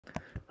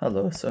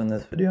Hello, so in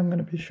this video I'm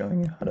going to be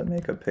showing you how to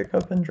make a pick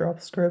up and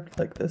drop script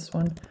like this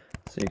one.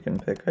 So you can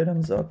pick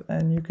items up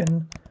and you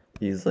can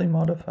easily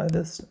modify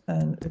this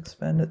and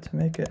expand it to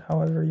make it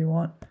however you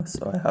want.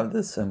 So I have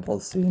this simple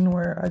scene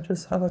where I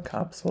just have a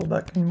capsule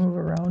that can move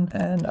around,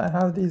 and I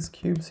have these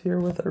cubes here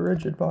with a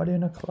rigid body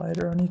and a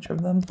collider on each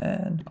of them,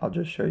 and I'll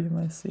just show you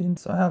my scene.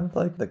 So I have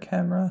like the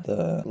camera,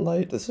 the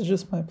light, this is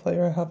just my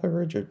player, I have a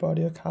rigid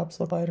body, a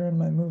capsule collider, and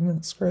my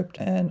movement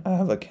script, and I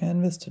have a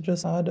canvas to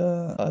just add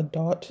a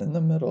dot in the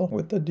middle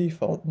with the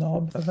default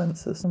knob, event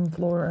system,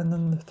 floor, and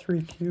then the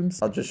 3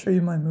 cubes. I'll just show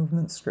you my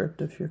movement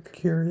script if you're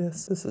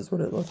curious. This is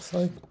what it looks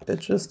like. It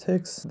just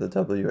takes the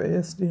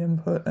WASD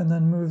input and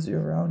then moves you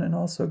around, and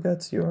also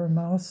gets your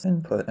mouse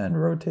input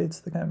and rotates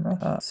the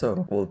camera.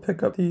 So we'll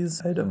pick up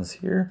these items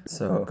here.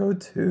 So go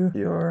to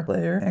your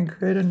player and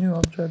create a new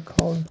object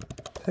called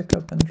pick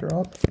up and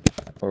drop,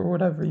 or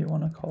whatever you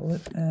want to call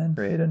it, and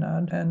create an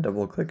add and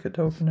double click it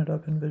to open it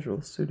up in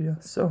Visual Studio.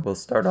 So we'll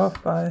start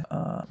off by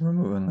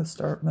removing the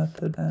start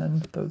method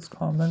and those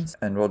comments,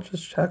 and we'll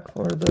just check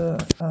for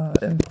the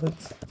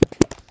inputs.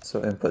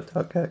 So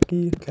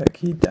input.getKey, get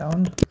key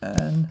down,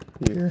 and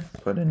here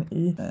put an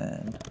E,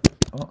 and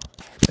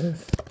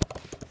if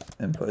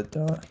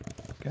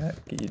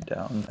input.getKey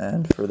down,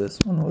 and for this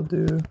one we'll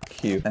do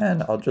Q,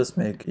 and I'll just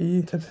make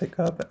E to pick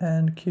up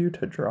and Q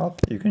to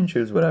drop. You can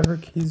choose whatever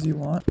keys you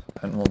want,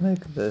 and we'll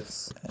make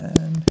this,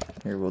 and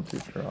here we'll do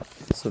drop.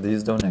 So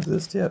these don't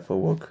exist yet, but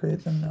we'll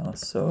create them now.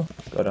 So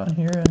go down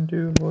here and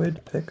do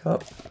void pick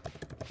up,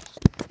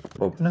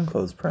 open and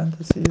close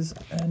parentheses,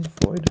 and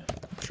void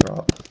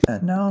drop.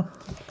 And now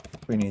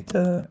we need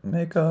to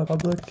make a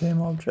public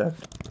game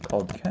object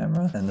called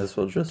camera, and this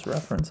will just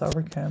reference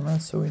our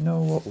camera so we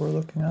know what we're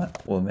looking at.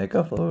 We'll make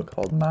a float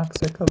called max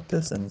pickup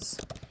distance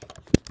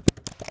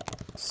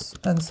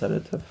and set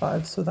it to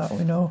 5 so that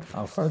we know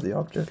how far the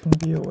object can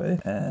be away.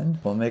 And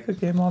we'll make a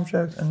game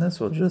object, and this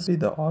will just be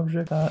the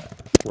object that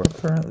we're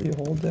currently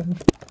holding.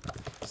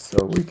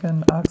 So we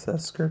can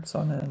access scripts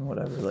on it and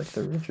whatever, like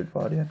the rigid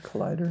body and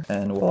collider.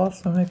 And we'll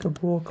also make a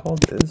bool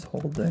called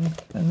isHolding,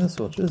 and this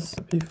will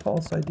just be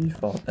false by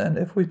default. And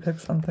if we pick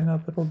something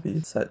up, it'll be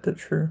set to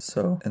true.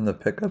 So in the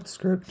pickup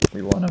script,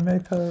 we want to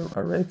make a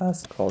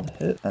raycast called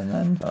hit, and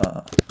then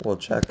we'll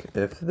check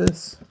if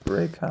this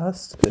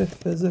raycast, if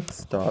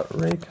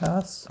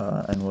physics.raycast,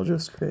 and we'll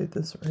just create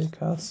this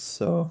raycast.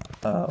 So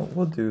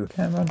we'll do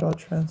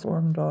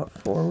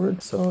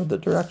camera.transform.forward. So the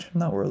direction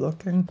that we're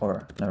looking,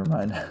 or never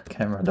mind,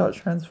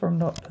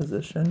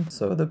 camera.transform.position.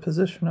 So the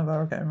position of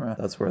our camera,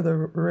 that's where the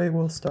ray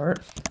will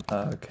start.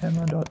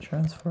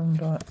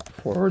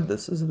 Camera.transform.forward,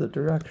 this is the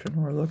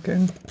direction we're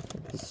looking.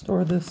 We'll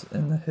store this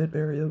in the hit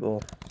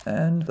variable,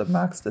 and the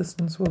max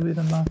distance will be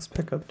the max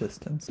pickup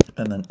distance.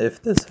 And then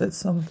if this hits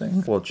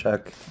something, we'll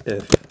check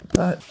if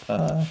that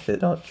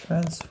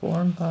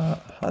hit.transform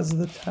has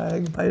the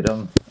tag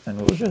item,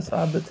 and we'll just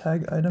add the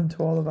tag item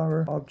to all of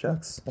our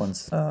objects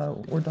once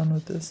we're done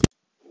with this.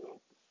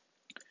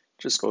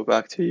 Just go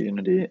back to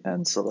Unity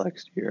and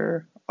select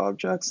your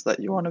objects that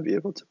you want to be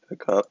able to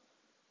pick up.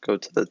 Go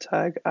to the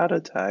tag, add a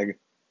tag,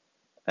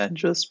 and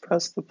just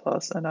press the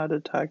plus and add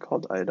a tag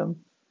called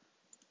item.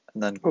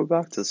 And then go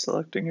back to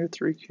selecting your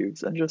 3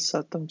 cubes and just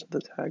set them to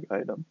the tag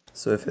item.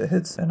 So if it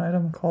hits an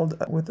item called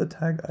with the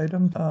tag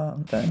item,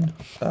 then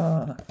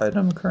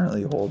item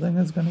currently holding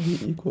is going to be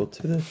equal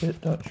to the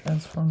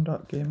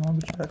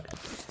hit.transform.gameObject.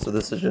 So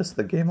this is just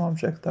the game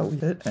object that we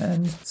hit,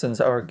 and since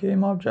our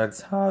game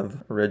objects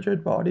have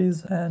rigid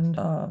bodies and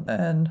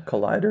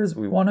colliders,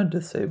 we want to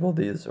disable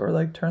these or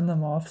like turn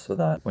them off so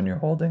that when you're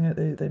holding it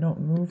they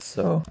don't move.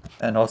 So,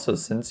 and also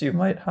since you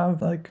might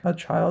have like a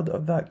child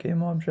of that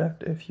game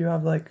object, if you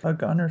have like a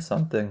gun or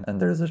something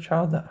and there's a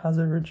child that has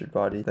a rigid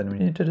body, then we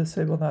need to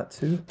disable that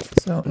too.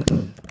 So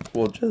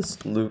we'll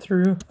just loop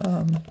through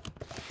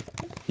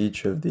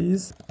each of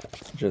these,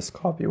 just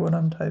copy what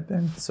I'm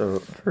typing. So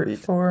for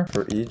each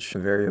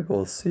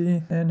variable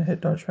C in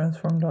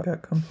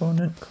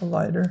hit.transform.getComponent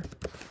collider,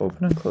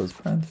 open and close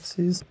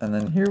parentheses, and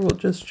then here we'll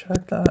just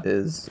check that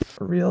is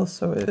real.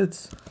 So if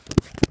it's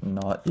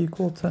not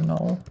equal to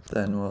null,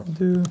 then we'll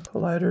do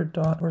collider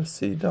dot or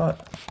C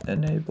dot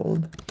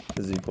enabled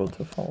is equal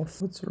to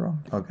false. What's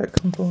wrong? I'll get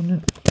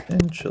component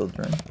in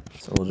children.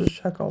 So we'll just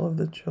check all of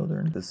the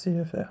children to see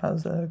if it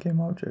has a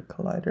game object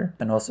collider,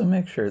 and also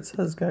make sure it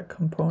says get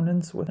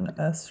components with an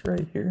S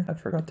right here. I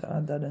forgot to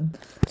add that in.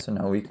 So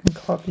now we can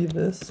copy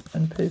this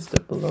and paste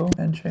it below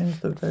and change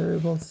the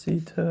variable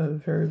C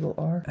to variable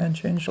R, and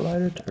change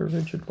collider to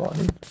rigid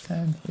body,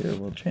 and here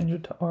we'll change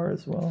it to R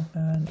as well,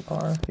 and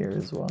R here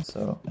as well.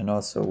 So, and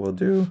also we'll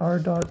do R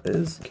dot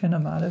is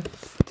kinematic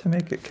to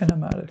make it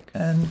kinematic,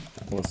 and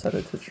we'll set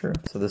it to true.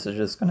 So this is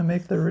just going to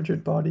make the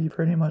rigid body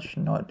pretty much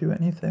not do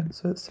anything,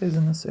 so it stays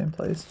in the same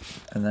place.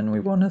 And then we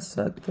want to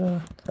set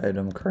the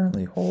item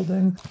currently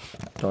holding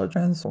dot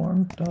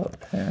transform dot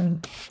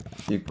parent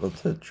equal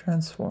to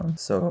transform,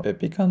 so it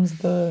becomes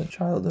the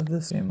child of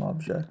this game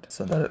object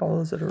so that it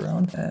follows it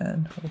around.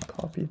 And we'll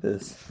copy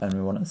this, and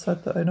we want to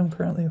set the item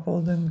currently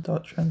holding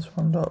dot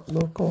transform dot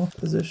local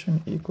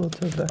position equal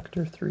to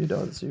vector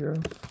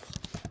 3.0.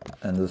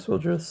 And this will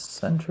just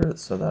center it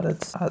so that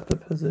it's at the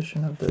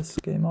position of this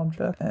game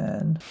object.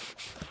 And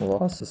we'll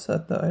also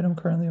set the item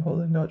currently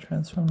holding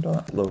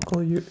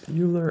transform.local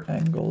Euler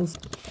angles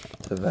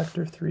to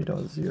vector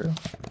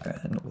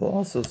 3.0. And we'll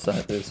also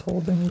set this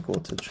holding equal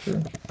to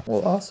true.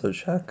 We'll also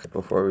check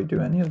before we do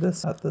any of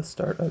this at the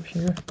start up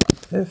here.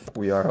 If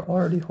we are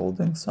already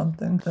holding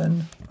something,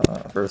 then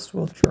first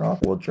we'll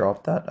drop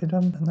that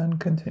item and then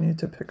continue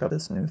to pick up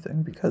this new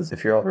thing, because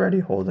if you're already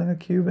holding a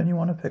cube and you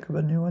want to pick up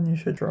a new one, you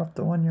should drop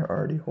the one you're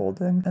already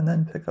holding and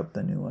then pick up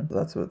the new one. So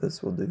that's what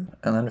this will do.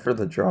 And then for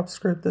the drop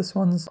script, this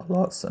one's a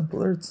lot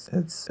simpler.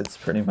 It's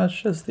pretty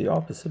much just the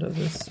opposite of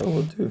this. So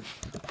we'll do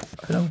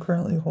item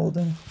currently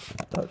holding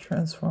dot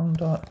transform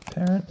dot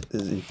parent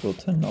is equal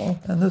to null,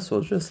 and this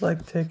will just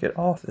like take it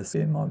off this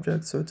game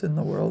object so it's in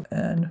the world.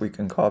 And we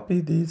can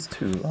copy these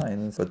two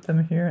lines, put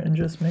them here, and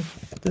just make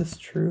this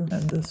true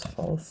and this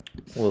false.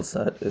 We'll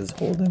set is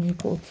holding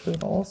equal to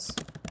false,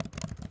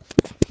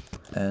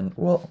 and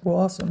we'll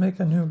also make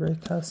a new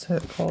raycast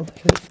hit called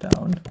hit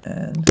down,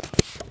 and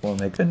we'll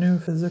make a new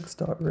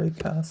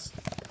physics.raycast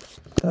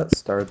that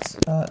starts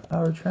at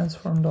our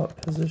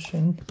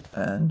transform.position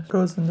and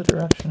goes in the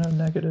direction of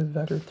negative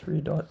vector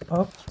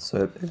 3.up.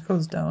 So it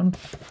goes down,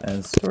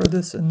 and store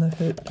this in the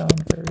hit down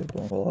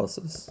variable. We'll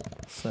also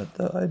set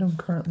the item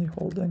currently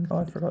holding. Oh,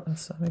 I forgot a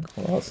semicolon.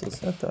 We'll also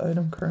set the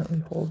item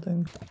currently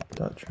holding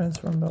dot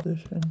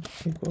transform.position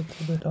equal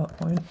to the dot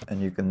point,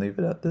 and you can leave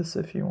it at this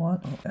if you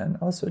want. And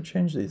also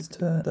change these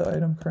to the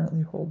item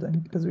currently holding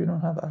because we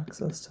don't have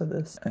access to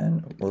this.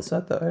 And we'll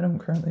set the item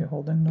currently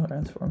holding dot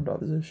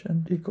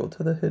transform.position equal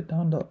to the hit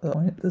down dot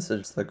point. This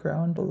is the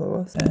ground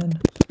below us, and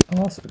I'm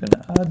also going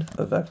to add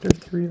a vector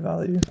 3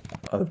 value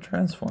of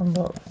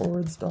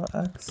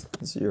transform.forwards.x,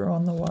 0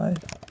 on the y,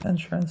 and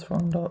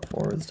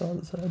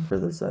transform.forwards.z for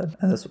the z.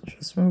 And this will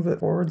just move it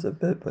forwards a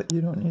bit, but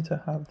you don't need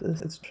to have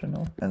this. It's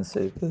optional. And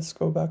save this,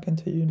 go back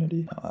into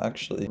Unity. I'll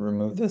actually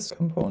remove this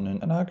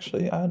component and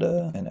actually add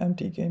an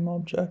empty game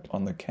object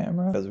on the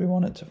camera because we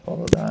want it to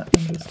follow that,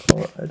 and just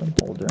call it item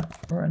holder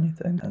or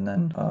anything. And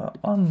then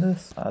on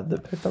this, add the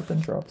pickup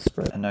and drop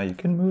script. And now you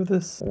can move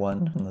this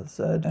 1 on the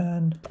z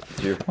and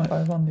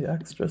 0.5 on the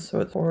x just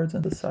so it forwards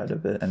into the side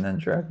of it, and then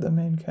drag the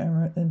main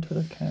camera into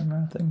the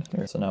camera thing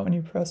here. So now when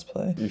you press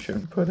play, you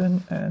should put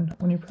in, and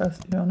when you press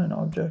E on an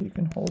object, you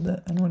can hold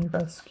it, and when you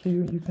press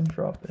Q, you can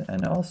drop it.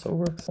 And it also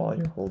works while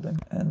you're holding,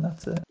 and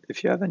that's it.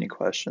 If you have any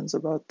questions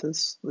about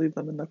this, leave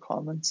them in the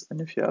comments,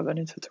 and if you have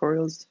any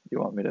tutorials you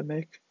want me to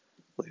make,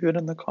 leave it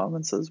in the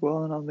comments as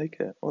well, and I'll make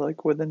it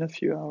like within a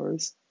few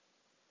hours.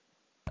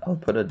 I'll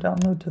put a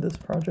download to this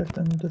project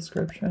in the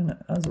description,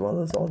 as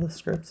well as all the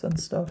scripts and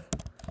stuff,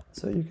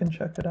 so you can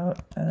check it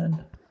out.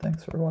 And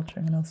thanks for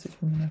watching, and I'll see you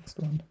in the next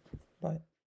one. Bye.